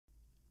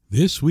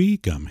This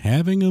week I'm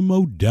having a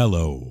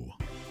Modelo.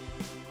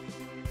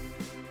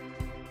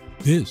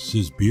 This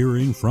is Beer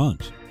in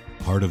Front,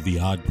 part of the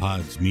Odd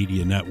Pods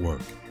Media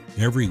Network.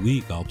 Every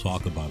week I'll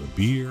talk about a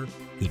beer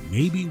that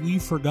maybe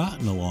we've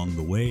forgotten along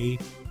the way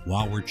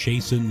while we're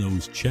chasing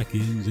those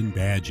check-ins and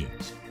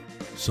badges.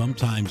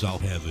 Sometimes I'll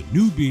have a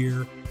new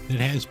beer that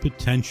has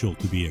potential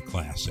to be a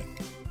classic.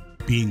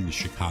 Being the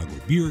Chicago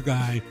beer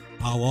guy,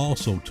 I'll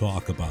also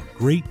talk about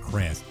great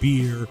craft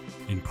beer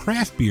and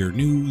craft beer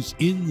news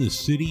in the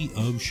city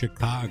of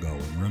Chicago.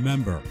 And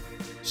remember,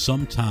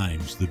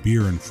 sometimes the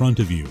beer in front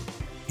of you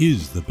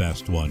is the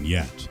best one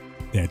yet.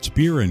 That's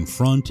Beer in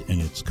Front,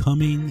 and it's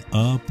coming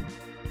up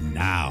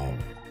now.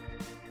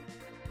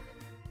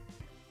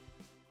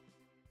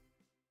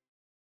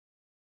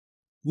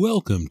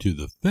 Welcome to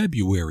the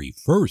February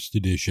 1st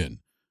edition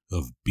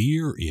of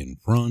Beer in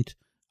Front.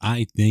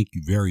 I thank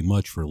you very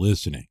much for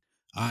listening.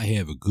 I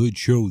have a good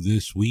show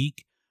this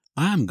week.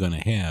 I'm going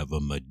to have a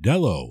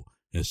Modelo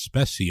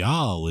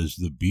Especial as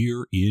the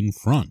beer in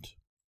front.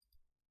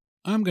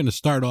 I'm going to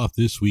start off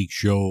this week's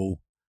show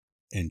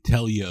and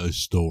tell you a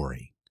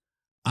story.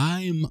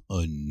 I'm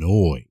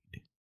annoyed.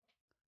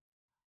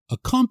 A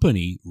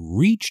company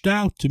reached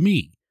out to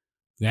me.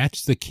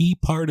 That's the key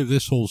part of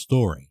this whole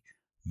story.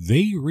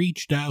 They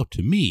reached out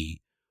to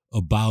me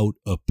about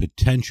a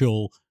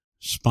potential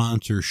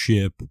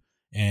sponsorship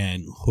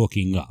and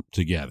hooking up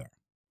together.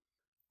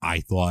 I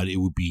thought it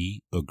would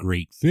be a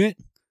great fit.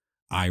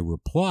 I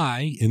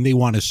reply, and they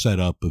want to set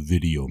up a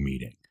video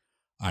meeting.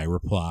 I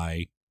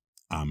reply,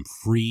 I'm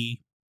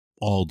free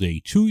all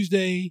day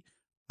Tuesday.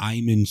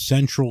 I'm in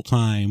Central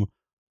Time.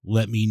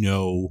 Let me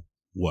know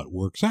what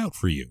works out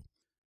for you.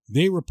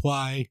 They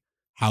reply,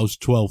 how's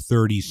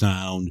 12:30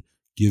 sound?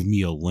 Give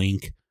me a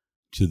link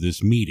to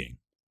this meeting.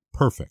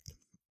 Perfect.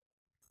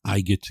 I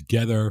get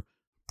together a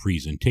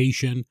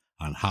presentation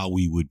on how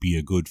we would be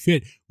a good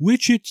fit,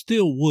 which it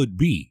still would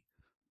be,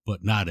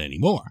 but not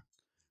anymore.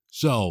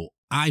 So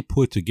I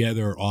put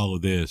together all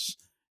of this,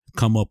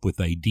 come up with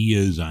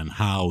ideas on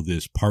how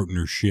this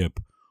partnership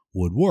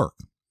would work.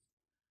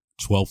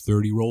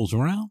 12:30 rolls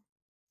around,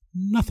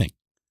 nothing.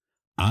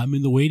 I'm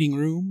in the waiting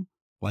room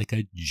like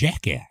a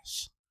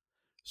jackass.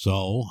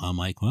 So I'm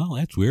like, well,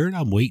 that's weird.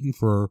 I'm waiting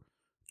for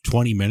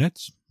 20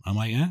 minutes. I'm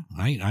like,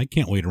 I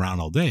can't wait around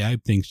all day. I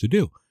have things to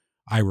do.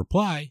 I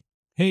reply,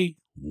 hey,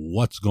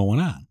 what's going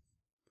on?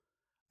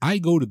 I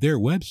go to their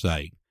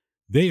website.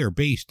 They are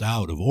based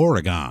out of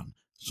Oregon.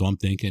 So I'm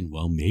thinking,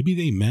 well, maybe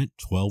they meant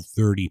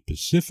 12:30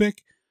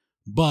 Pacific,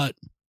 but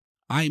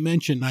I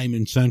mentioned I'm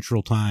in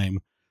Central Time.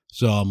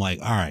 So I'm like,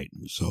 all right,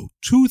 so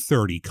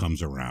 2:30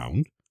 comes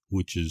around,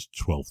 which is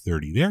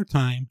 12:30 their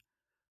time.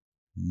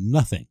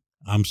 Nothing.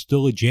 I'm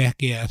still a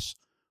jackass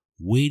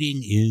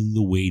waiting in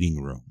the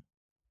waiting room.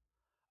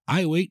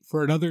 I wait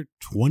for another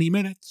 20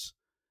 minutes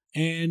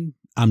and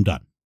I'm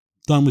done.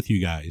 Done with you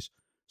guys.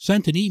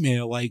 Sent an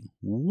email like,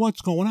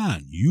 what's going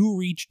on? You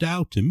reached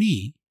out to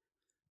me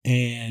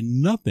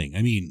and nothing.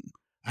 I mean,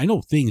 I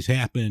know things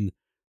happen.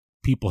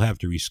 People have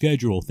to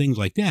reschedule, things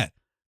like that.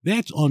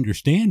 That's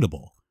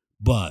understandable.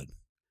 But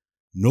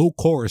no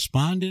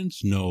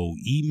correspondence, no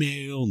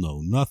email,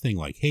 no nothing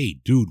like, hey,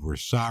 dude, we're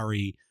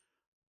sorry,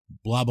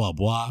 blah, blah,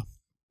 blah.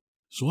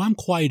 So I'm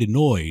quite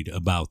annoyed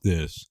about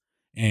this.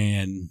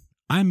 And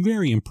I'm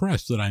very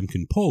impressed that I'm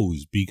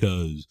composed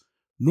because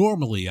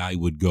normally I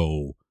would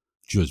go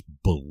just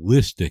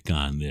ballistic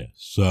on this.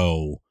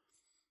 So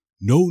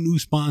no new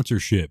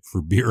sponsorship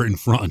for Beer in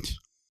Front.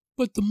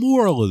 But the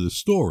moral of the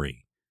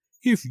story,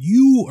 if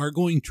you are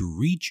going to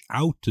reach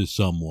out to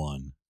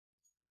someone,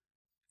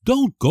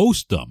 don't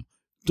ghost them.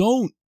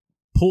 Don't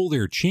pull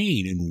their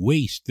chain and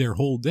waste their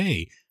whole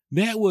day.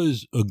 That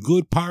was a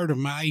good part of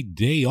my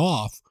day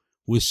off,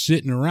 was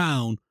sitting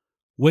around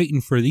waiting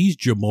for these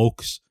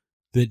jamokes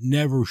that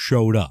never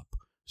showed up.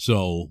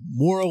 So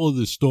moral of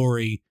the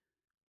story,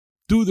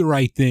 do the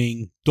right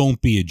thing.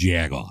 Don't be a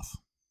jagoff.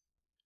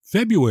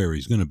 February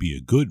is going to be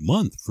a good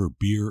month for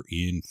Beer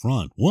in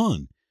Front.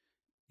 One,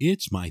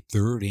 it's my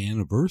 3rd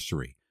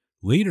anniversary.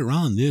 Later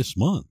on this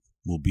month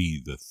will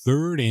be the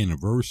 3rd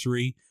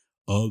anniversary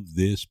of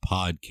this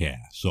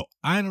podcast. So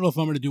I don't know if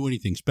I'm going to do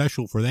anything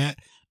special for that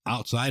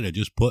outside of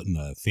just putting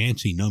a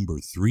fancy number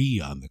 3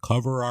 on the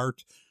cover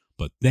art,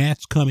 but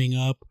that's coming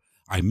up.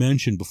 I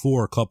mentioned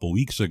before a couple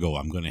weeks ago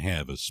I'm going to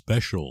have a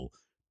special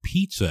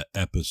pizza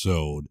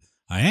episode.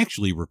 I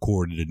actually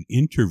recorded an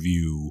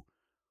interview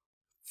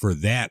for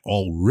that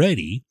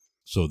already,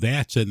 so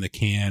that's in the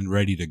can,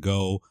 ready to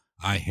go.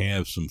 I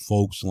have some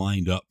folks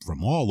lined up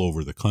from all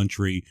over the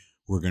country.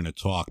 We're going to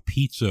talk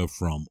pizza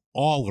from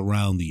all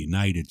around the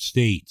United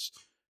States,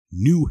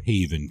 New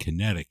Haven,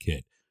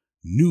 Connecticut,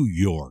 New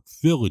York,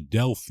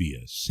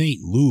 Philadelphia,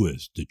 St.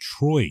 Louis,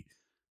 Detroit,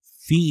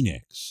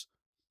 Phoenix,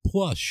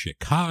 plus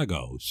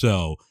Chicago.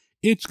 So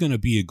it's going to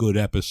be a good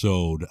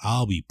episode.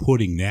 I'll be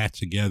putting that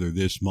together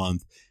this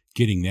month,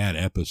 getting that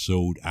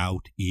episode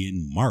out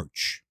in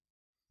March.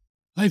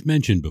 I've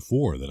mentioned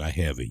before that I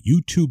have a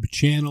YouTube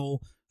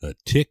channel, a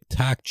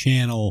TikTok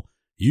channel.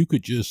 You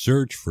could just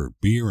search for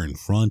Beer in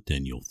Front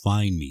and you'll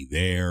find me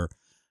there.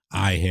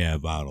 I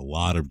have out a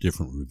lot of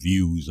different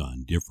reviews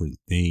on different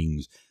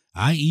things.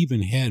 I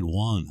even had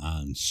one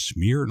on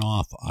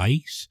Smirnoff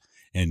Ice.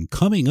 And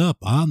coming up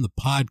on the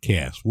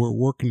podcast, we're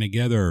working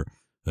together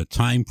a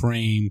time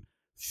frame.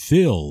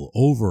 Phil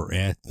over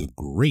at the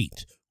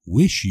Great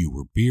Wish You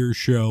Were Beer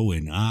Show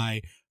and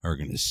I are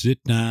going to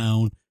sit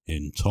down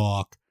and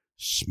talk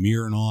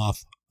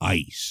Smirnoff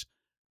Ice.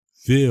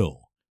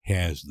 Phil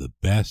has the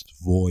best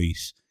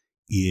voice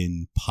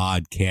in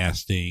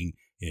podcasting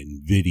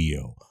and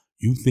video.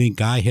 You think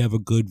I have a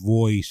good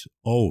voice?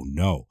 Oh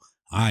no,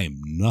 I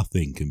am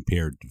nothing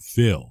compared to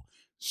Phil.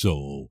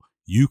 So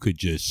you could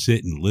just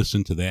sit and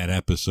listen to that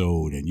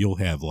episode and you'll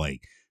have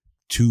like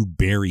two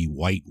Barry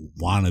White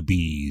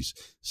wannabes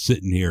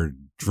sitting here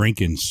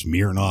drinking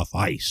Smirnoff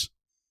Ice.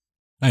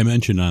 I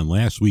mentioned on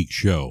last week's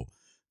show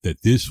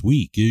that this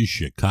week is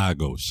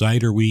Chicago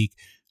Cider Week,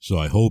 so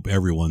I hope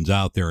everyone's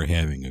out there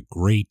having a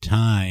great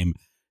time,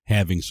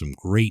 having some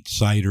great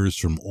ciders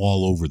from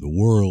all over the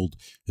world,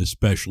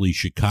 especially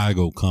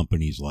Chicago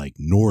companies like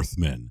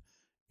Northman,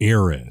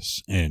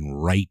 Eris,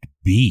 and Right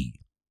B.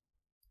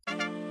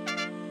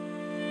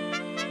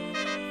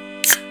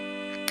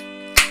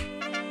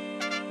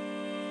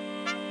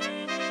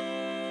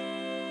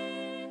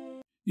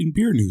 In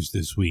beer news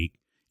this week,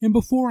 and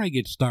before I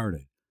get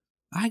started,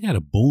 I got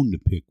a bone to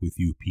pick with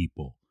you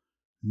people.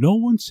 No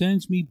one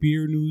sends me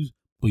beer news,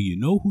 but you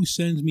know who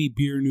sends me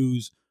beer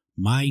news?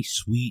 My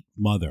sweet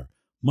mother.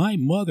 My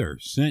mother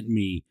sent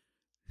me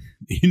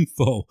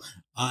info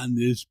on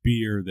this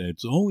beer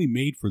that's only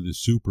made for the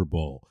Super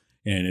Bowl,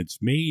 and it's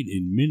made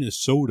in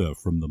Minnesota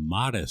from the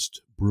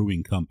Modest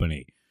Brewing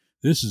Company.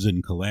 This is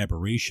in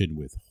collaboration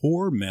with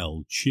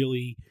Hormel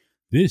Chili.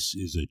 This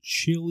is a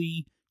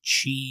chili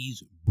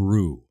cheese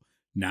brew.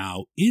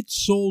 Now,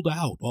 it's sold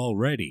out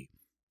already.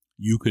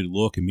 You could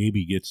look and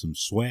maybe get some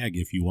swag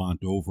if you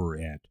want over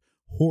at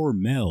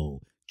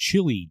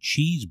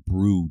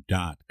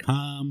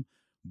HormelChiliCheesebrew.com,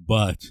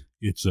 but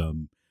it's a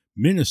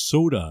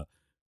Minnesota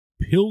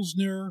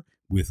Pilsner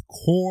with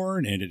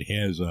corn, and it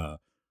has a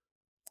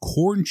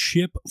corn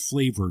chip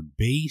flavored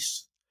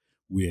base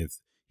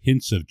with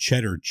hints of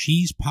cheddar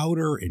cheese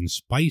powder and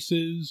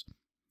spices.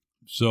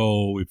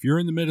 So if you're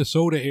in the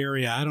Minnesota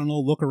area, I don't know,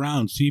 look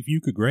around, see if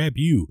you could grab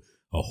you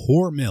a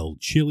Hormel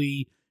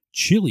Chili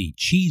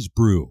Cheese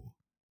Brew.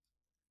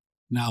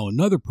 Now,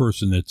 another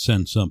person that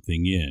sent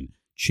something in,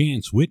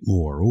 Chance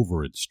Whitmore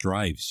over at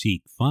Strive,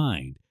 Seek,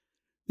 Find.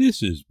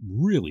 This is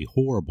really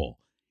horrible.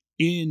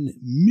 In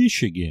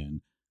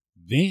Michigan,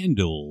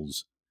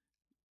 vandals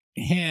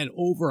had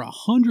over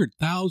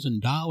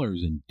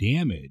 $100,000 in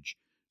damage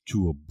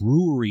to a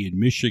brewery in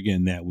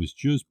Michigan that was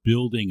just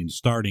building and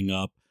starting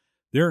up.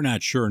 They're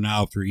not sure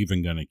now if they're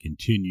even going to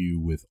continue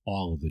with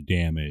all of the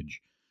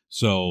damage.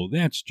 So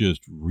that's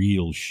just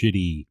real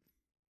shitty.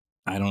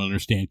 I don't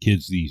understand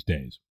kids these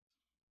days.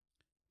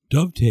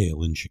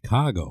 Dovetail in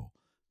Chicago,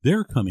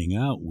 they're coming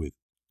out with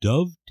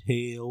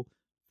Dovetail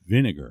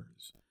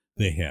vinegars.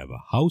 They have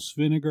a house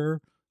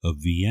vinegar, a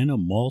Vienna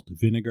malt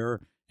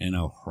vinegar, and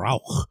a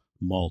Rauch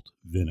malt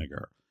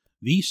vinegar.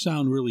 These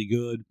sound really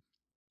good.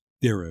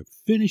 They're a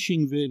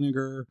finishing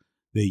vinegar.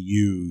 They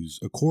use,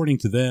 according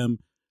to them,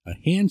 a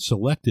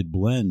hand-selected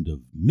blend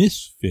of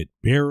misfit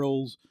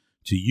barrels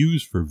to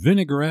use for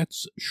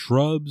vinaigrettes,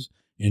 shrubs,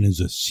 and is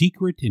a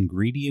secret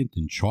ingredient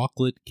in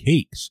chocolate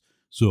cakes.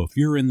 So if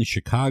you're in the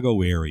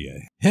Chicago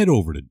area, head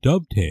over to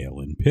Dovetail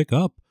and pick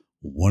up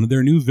one of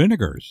their new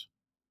vinegars.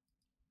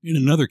 In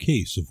another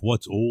case of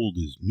what's old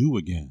is new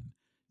again,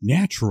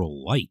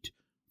 Natural Light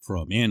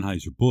from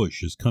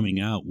Anheuser-Busch is coming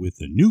out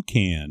with a new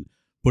can,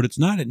 but it's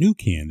not a new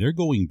can. They're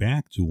going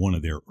back to one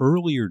of their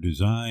earlier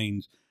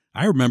designs.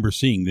 I remember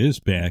seeing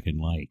this back in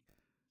like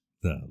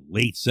the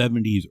late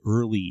 70s,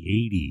 early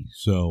 80s.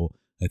 So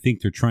I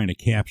think they're trying to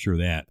capture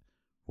that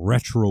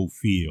retro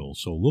feel.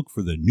 So look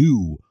for the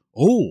new,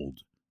 old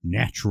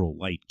Natural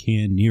Light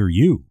can near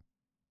you.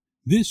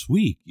 This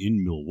week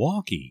in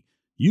Milwaukee,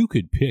 you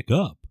could pick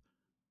up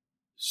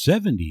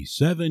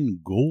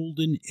 77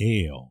 Golden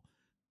Ale.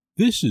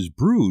 This is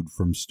brewed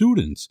from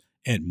students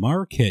at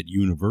Marquette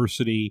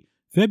University.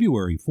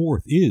 February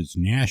 4th is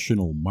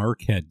National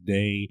Marquette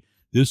Day.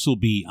 This will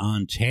be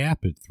on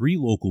tap at 3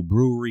 local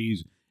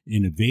breweries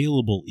and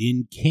available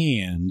in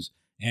cans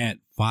at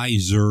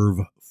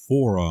Fiserv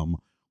Forum,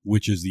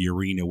 which is the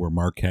arena where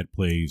Marquette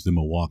plays, the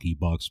Milwaukee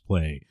Bucks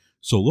play.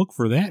 So look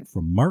for that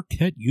from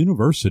Marquette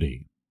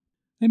University.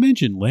 I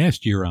mentioned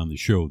last year on the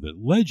show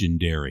that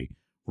legendary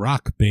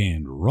rock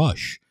band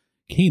Rush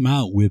came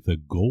out with a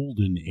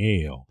Golden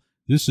Ale.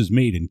 This is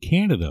made in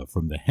Canada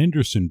from the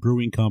Henderson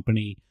Brewing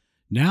Company.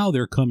 Now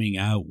they're coming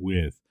out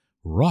with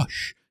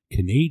Rush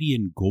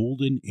Canadian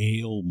Golden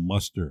Ale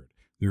Mustard.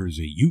 There is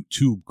a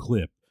YouTube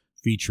clip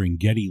featuring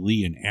Geddy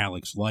Lee and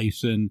Alex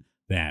Lyson.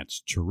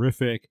 That's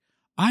terrific.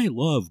 I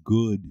love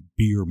good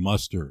beer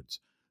mustards.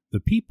 The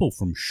people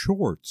from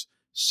Shorts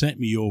sent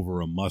me over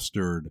a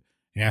mustard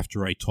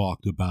after I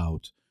talked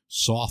about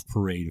Soft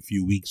Parade a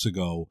few weeks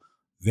ago.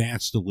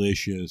 That's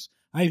delicious.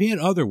 I've had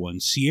other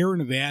ones. Sierra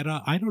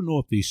Nevada, I don't know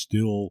if they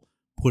still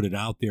put it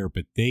out there,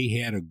 but they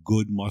had a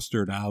good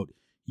mustard out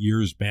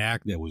years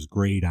back that was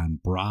great on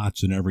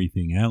brats and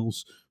everything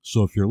else.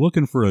 So if you're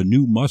looking for a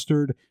new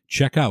mustard,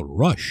 check out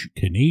Rush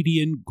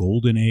Canadian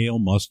Golden Ale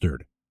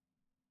Mustard.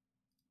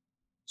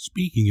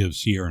 Speaking of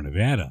Sierra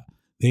Nevada,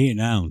 they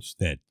announced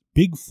that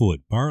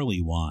Bigfoot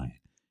barley wine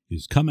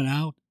is coming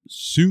out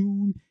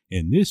soon,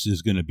 and this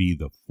is going to be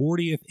the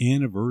 40th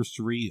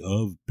anniversary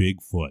of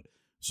Bigfoot.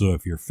 So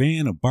if you're a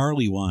fan of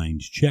barley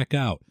wines, check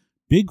out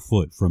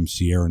Bigfoot from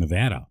Sierra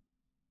Nevada.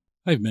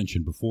 I've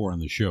mentioned before on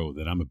the show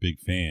that I'm a big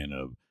fan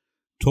of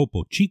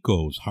Topo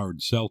Chico's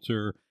hard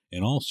seltzer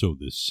and also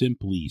the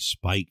Simply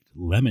Spiked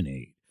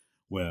lemonade.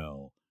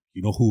 Well,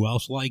 you know who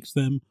else likes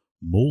them?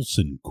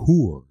 Molson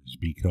Coors,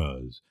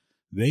 because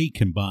they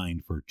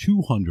combined for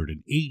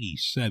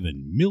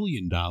 $287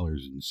 million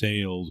in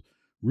sales,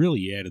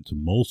 really added to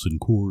Molson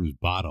Coors'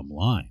 bottom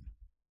line.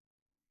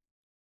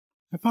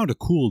 I found a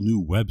cool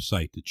new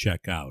website to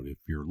check out if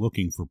you're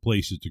looking for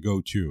places to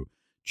go to.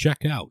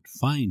 Check out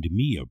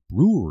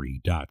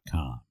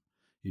findmeabrewery.com.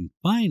 And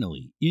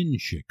finally, in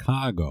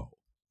Chicago,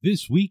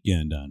 this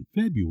weekend on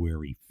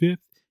February 5th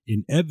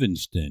in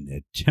Evanston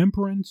at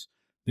Temperance,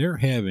 they're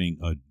having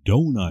a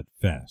donut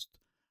fest.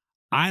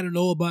 I don't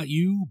know about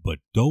you, but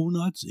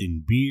donuts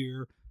and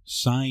beer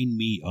sign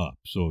me up.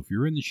 So if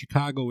you're in the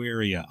Chicago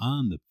area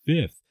on the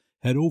 5th,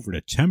 head over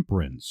to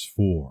Temperance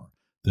for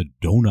the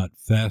Donut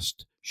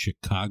Fest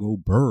Chicago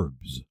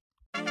Burbs.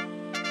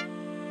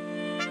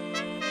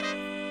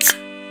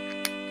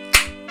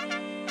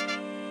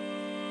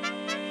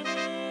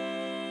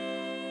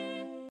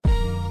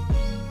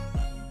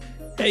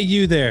 Hey,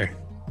 you there.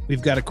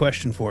 We've got a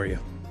question for you.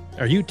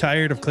 Are you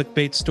tired of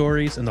clickbait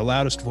stories and the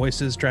loudest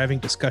voices driving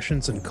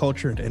discussions in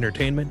culture and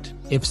entertainment?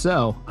 If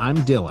so, I'm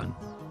Dylan.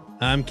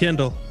 I'm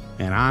Kendall.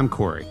 And I'm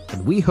Corey.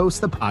 And we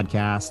host the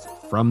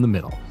podcast From the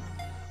Middle.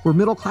 We're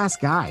middle-class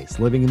guys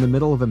living in the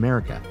middle of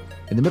America,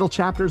 in the middle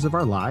chapters of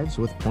our lives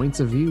with points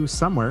of view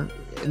somewhere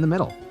in the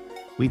middle.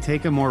 We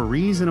take a more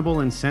reasonable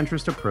and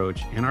centrist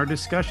approach in our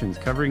discussions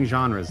covering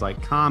genres like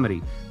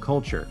comedy,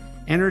 culture,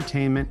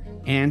 entertainment,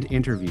 and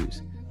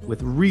interviews,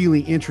 with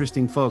really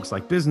interesting folks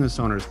like business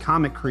owners,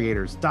 comic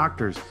creators,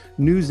 doctors,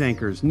 news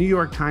anchors, New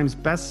York Times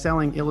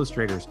best-selling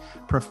illustrators,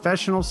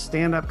 professional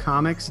stand-up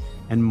comics,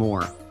 and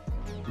more.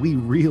 We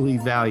really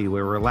value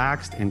a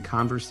relaxed and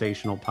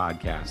conversational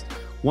podcast,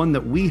 one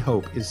that we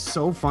hope is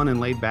so fun and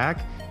laid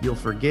back, you'll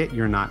forget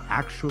you're not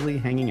actually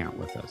hanging out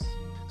with us.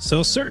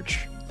 So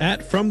search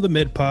at From the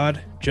Mid Pod,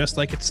 just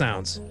like it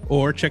sounds,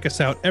 or check us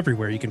out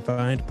everywhere you can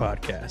find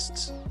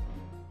podcasts.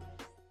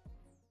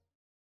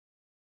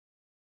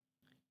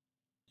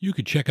 You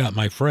can check out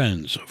my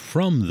friends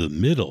From the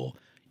Middle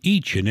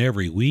each and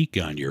every week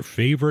on your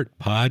favorite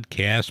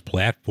podcast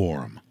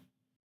platform.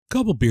 A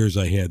couple beers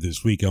I had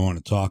this week I want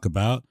to talk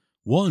about.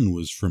 One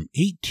was from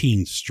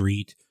 18th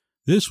Street.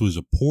 This was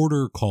a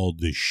porter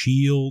called The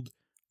Shield.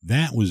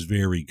 That was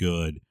very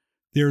good.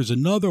 There's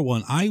another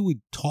one. I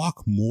would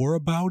talk more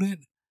about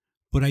it,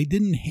 but I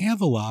didn't have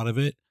a lot of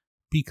it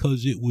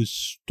because it was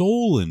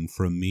stolen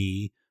from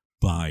me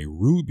by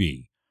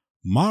Ruby.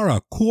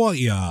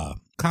 Maracuya.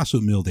 Casa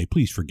Humilde,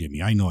 please forgive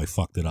me. I know I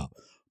fucked it up.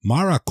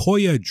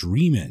 Maracuya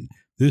Dreamin'.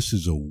 This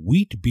is a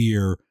wheat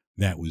beer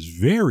that was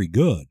very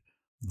good.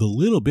 The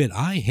little bit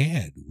I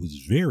had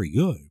was very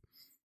good.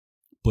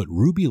 But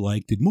Ruby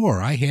liked it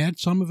more. I had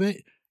some of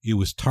it. It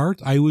was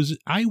tart. I was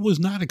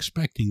not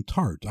expecting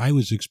tart. I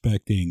was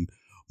expecting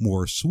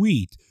more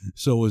sweet.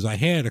 So as I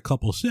had a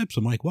couple sips,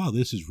 I'm like, wow,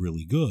 this is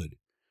really good.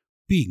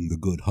 Being the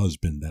good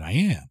husband that I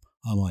am,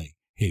 I'm like,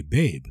 hey,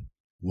 babe,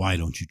 why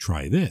don't you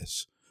try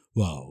this?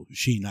 Well,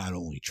 she not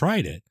only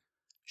tried it,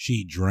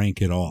 she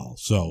drank it all.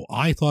 So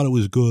I thought it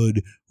was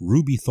good.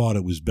 Ruby thought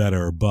it was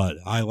better, but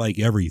I like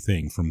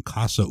everything from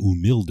Casa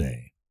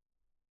Humilde.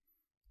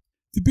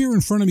 The beer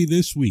in front of me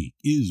this week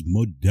is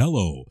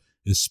Modelo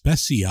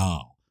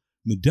Especial.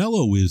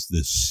 Modelo is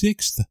the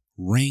 6th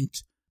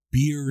ranked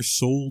beer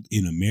sold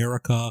in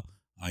America.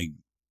 I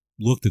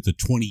looked at the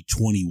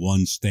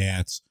 2021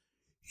 stats.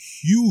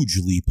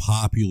 Hugely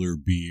popular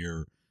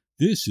beer.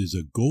 This is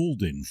a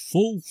golden,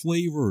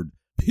 full-flavored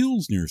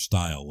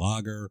Pilsner-style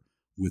lager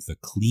with a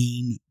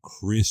clean,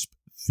 crisp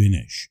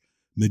finish.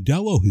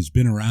 Modelo has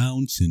been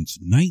around since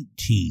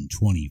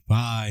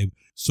 1925,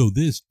 so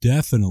this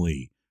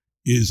definitely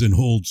is an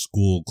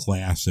old-school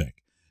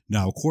classic.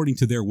 Now, according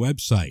to their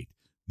website,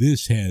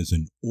 this has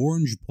an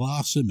orange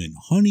blossom and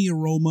honey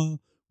aroma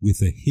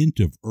with a hint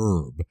of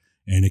herb,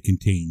 and it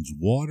contains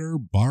water,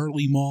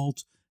 barley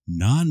malt,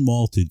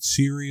 non-malted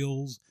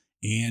cereals,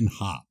 and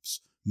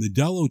hops.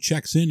 Modelo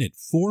checks in at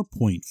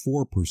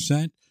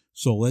 4.4%,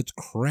 so let's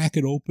crack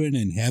it open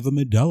and have a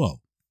Modelo.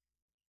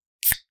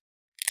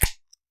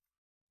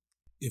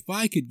 If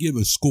I could give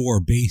a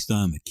score based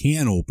on the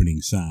can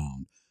opening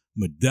sound,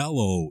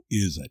 Modelo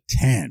is a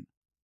 10.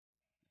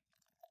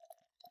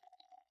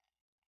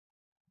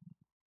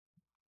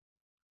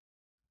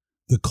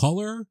 The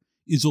color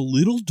is a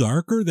little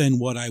darker than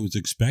what I was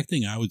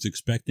expecting. I was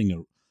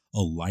expecting a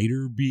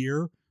lighter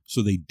beer,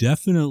 so they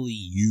definitely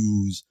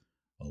use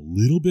a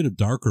little bit of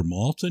darker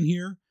malts in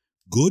here.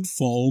 Good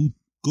foam,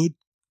 good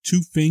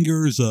 2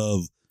 fingers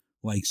of,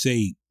 like,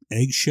 say,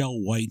 eggshell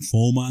white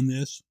foam on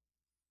this.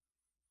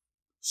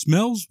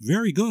 Smells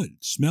very good.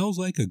 Smells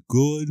like a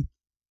good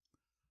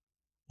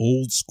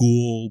old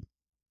school,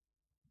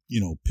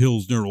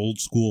 Pilsner old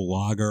school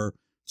lager.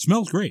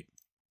 Smells great.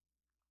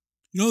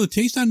 The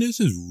taste on this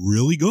is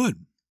really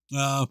good.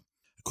 I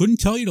couldn't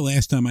tell you the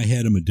last time I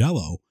had a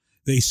Modelo.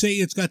 They say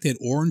it's got that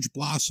orange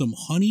blossom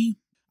honey.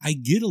 I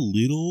get a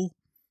little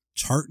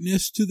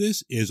tartness to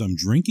this as I'm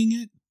drinking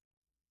it.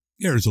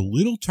 There's a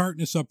little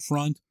tartness up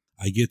front.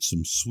 I get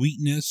some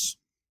sweetness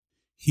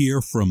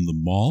here from the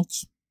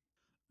malts.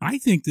 I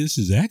think this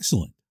is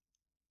excellent.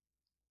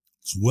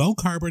 It's well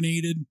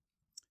carbonated,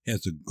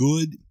 has a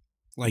good,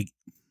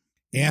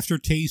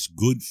 aftertaste,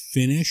 good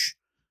finish.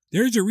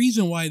 There's a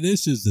reason why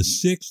this is the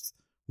 6th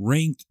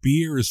ranked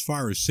beer as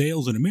far as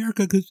sales in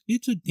America, because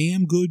it's a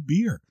damn good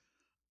beer.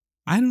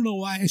 I don't know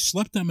why I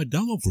slept on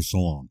Modelo for so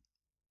long.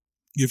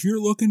 If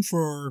you're looking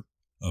for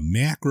a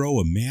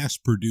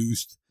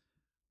mass-produced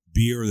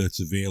beer that's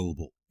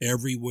available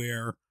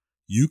everywhere,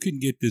 you can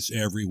get this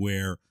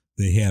everywhere.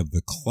 They have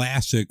the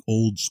classic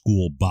old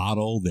school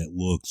bottle that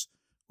looks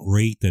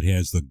great, that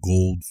has the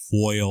gold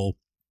foil.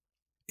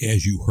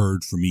 As you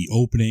heard from me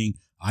opening,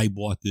 I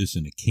bought this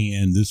in a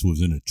can. This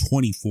was in a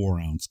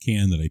 24-ounce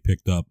can that I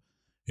picked up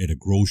at a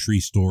grocery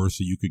store,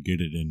 so you could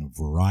get it in a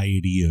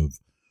variety of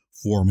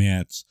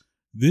formats.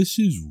 This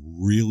is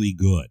really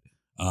good.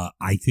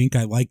 I think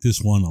I like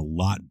this one a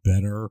lot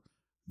better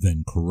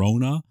than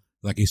Corona.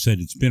 Like I said,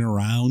 it's been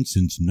around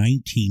since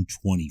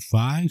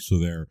 1925, so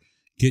they're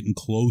getting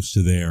close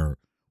to their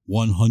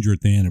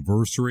 100th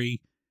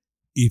anniversary.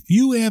 If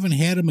you haven't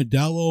had a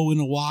Modelo in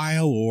a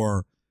while,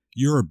 or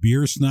you're a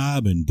beer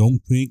snob and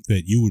don't think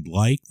that you would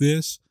like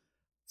this,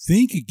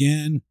 think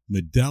again.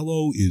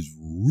 Modelo is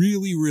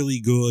really,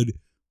 really good.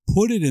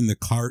 Put it in the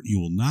cart. You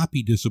will not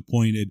be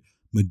disappointed.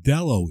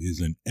 Modelo is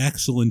an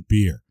excellent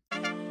beer.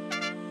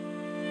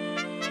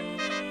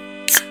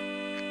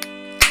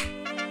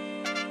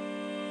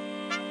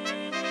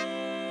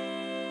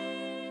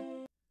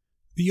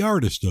 The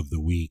artist of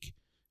the week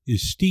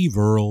is Steve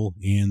Earle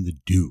and the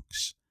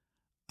Dukes.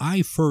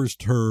 I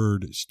first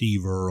heard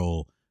Steve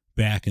Earle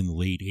back in the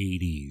late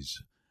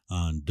 80s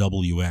on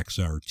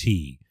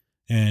WXRT,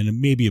 and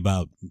maybe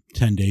about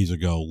 10 days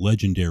ago,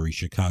 legendary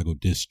Chicago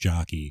disc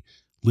jockey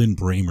Lynn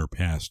Bramer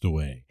passed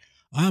away.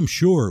 I'm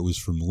sure it was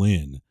from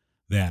Lynn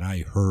that I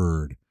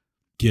heard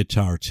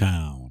Guitar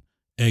Town,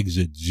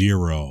 Exit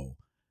Zero,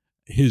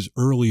 his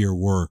earlier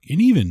work,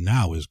 and even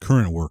now his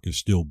current work is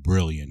still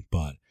brilliant,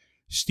 but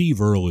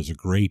Steve Earle is a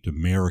great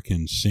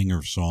American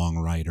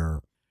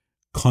singer-songwriter,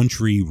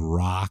 country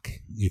rock,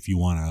 if you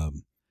want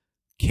to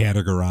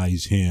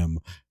categorize him,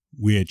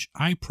 which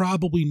I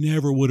probably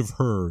never would have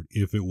heard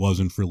if it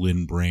wasn't for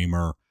Lynn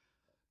Bramer.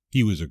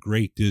 He was a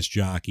great disc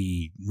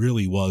jockey,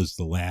 really was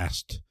the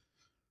last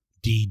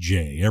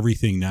DJ.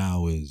 Everything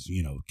now is,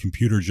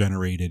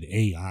 computer-generated,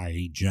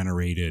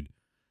 AI-generated.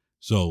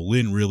 So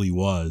Lynn really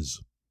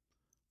was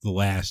the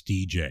last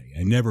DJ.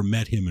 I never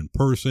met him in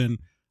person.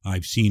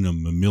 I've seen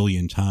him a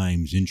million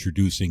times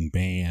introducing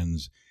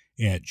bands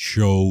at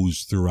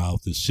shows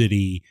throughout the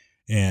city,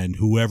 and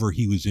whoever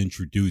he was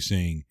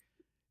introducing,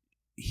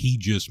 he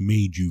just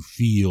made you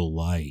feel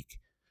like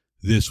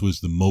this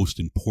was the most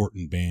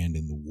important band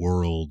in the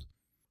world.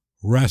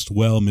 Rest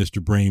well,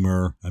 Mr.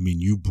 Bramer. I mean,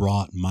 you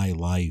brought my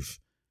life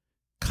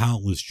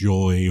countless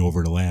joy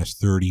over the last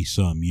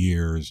 30-some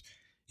years.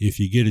 If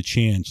you get a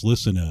chance,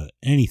 listen to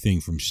anything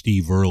from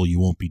Steve Earle.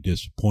 You won't be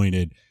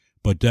disappointed.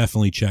 But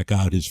definitely check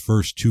out his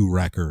first 2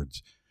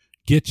 records,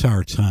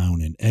 Guitar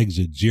Town and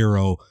Exit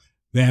Zero.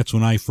 That's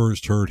when I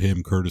first heard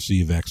him,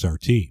 courtesy of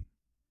XRT.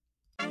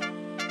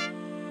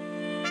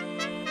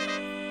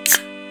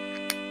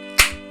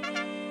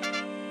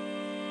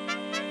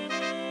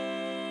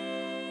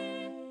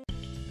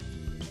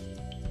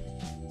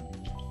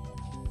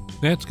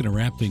 That's going to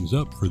wrap things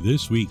up for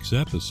this week's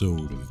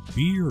episode of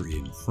Beer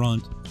in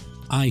Front.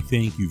 I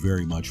thank you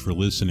very much for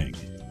listening.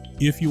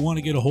 If you want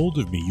to get a hold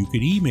of me, you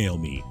could email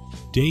me,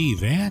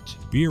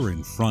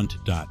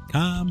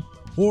 dave@beerinfront.com,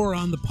 or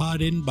on the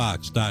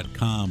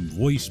podinbox.com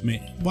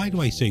voicemail. Why do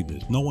I say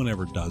this? No one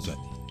ever does it.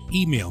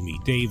 Email me,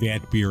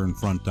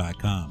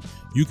 dave@beerinfront.com.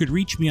 You could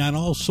reach me on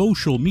all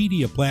social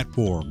media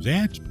platforms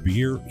at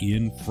Beer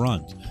in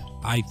Front.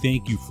 I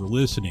thank you for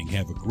listening.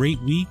 Have a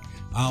great week.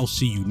 I'll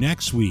see you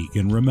next week.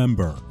 And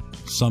remember,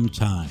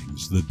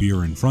 sometimes the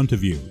beer in front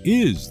of you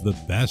is the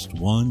best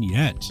one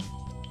yet.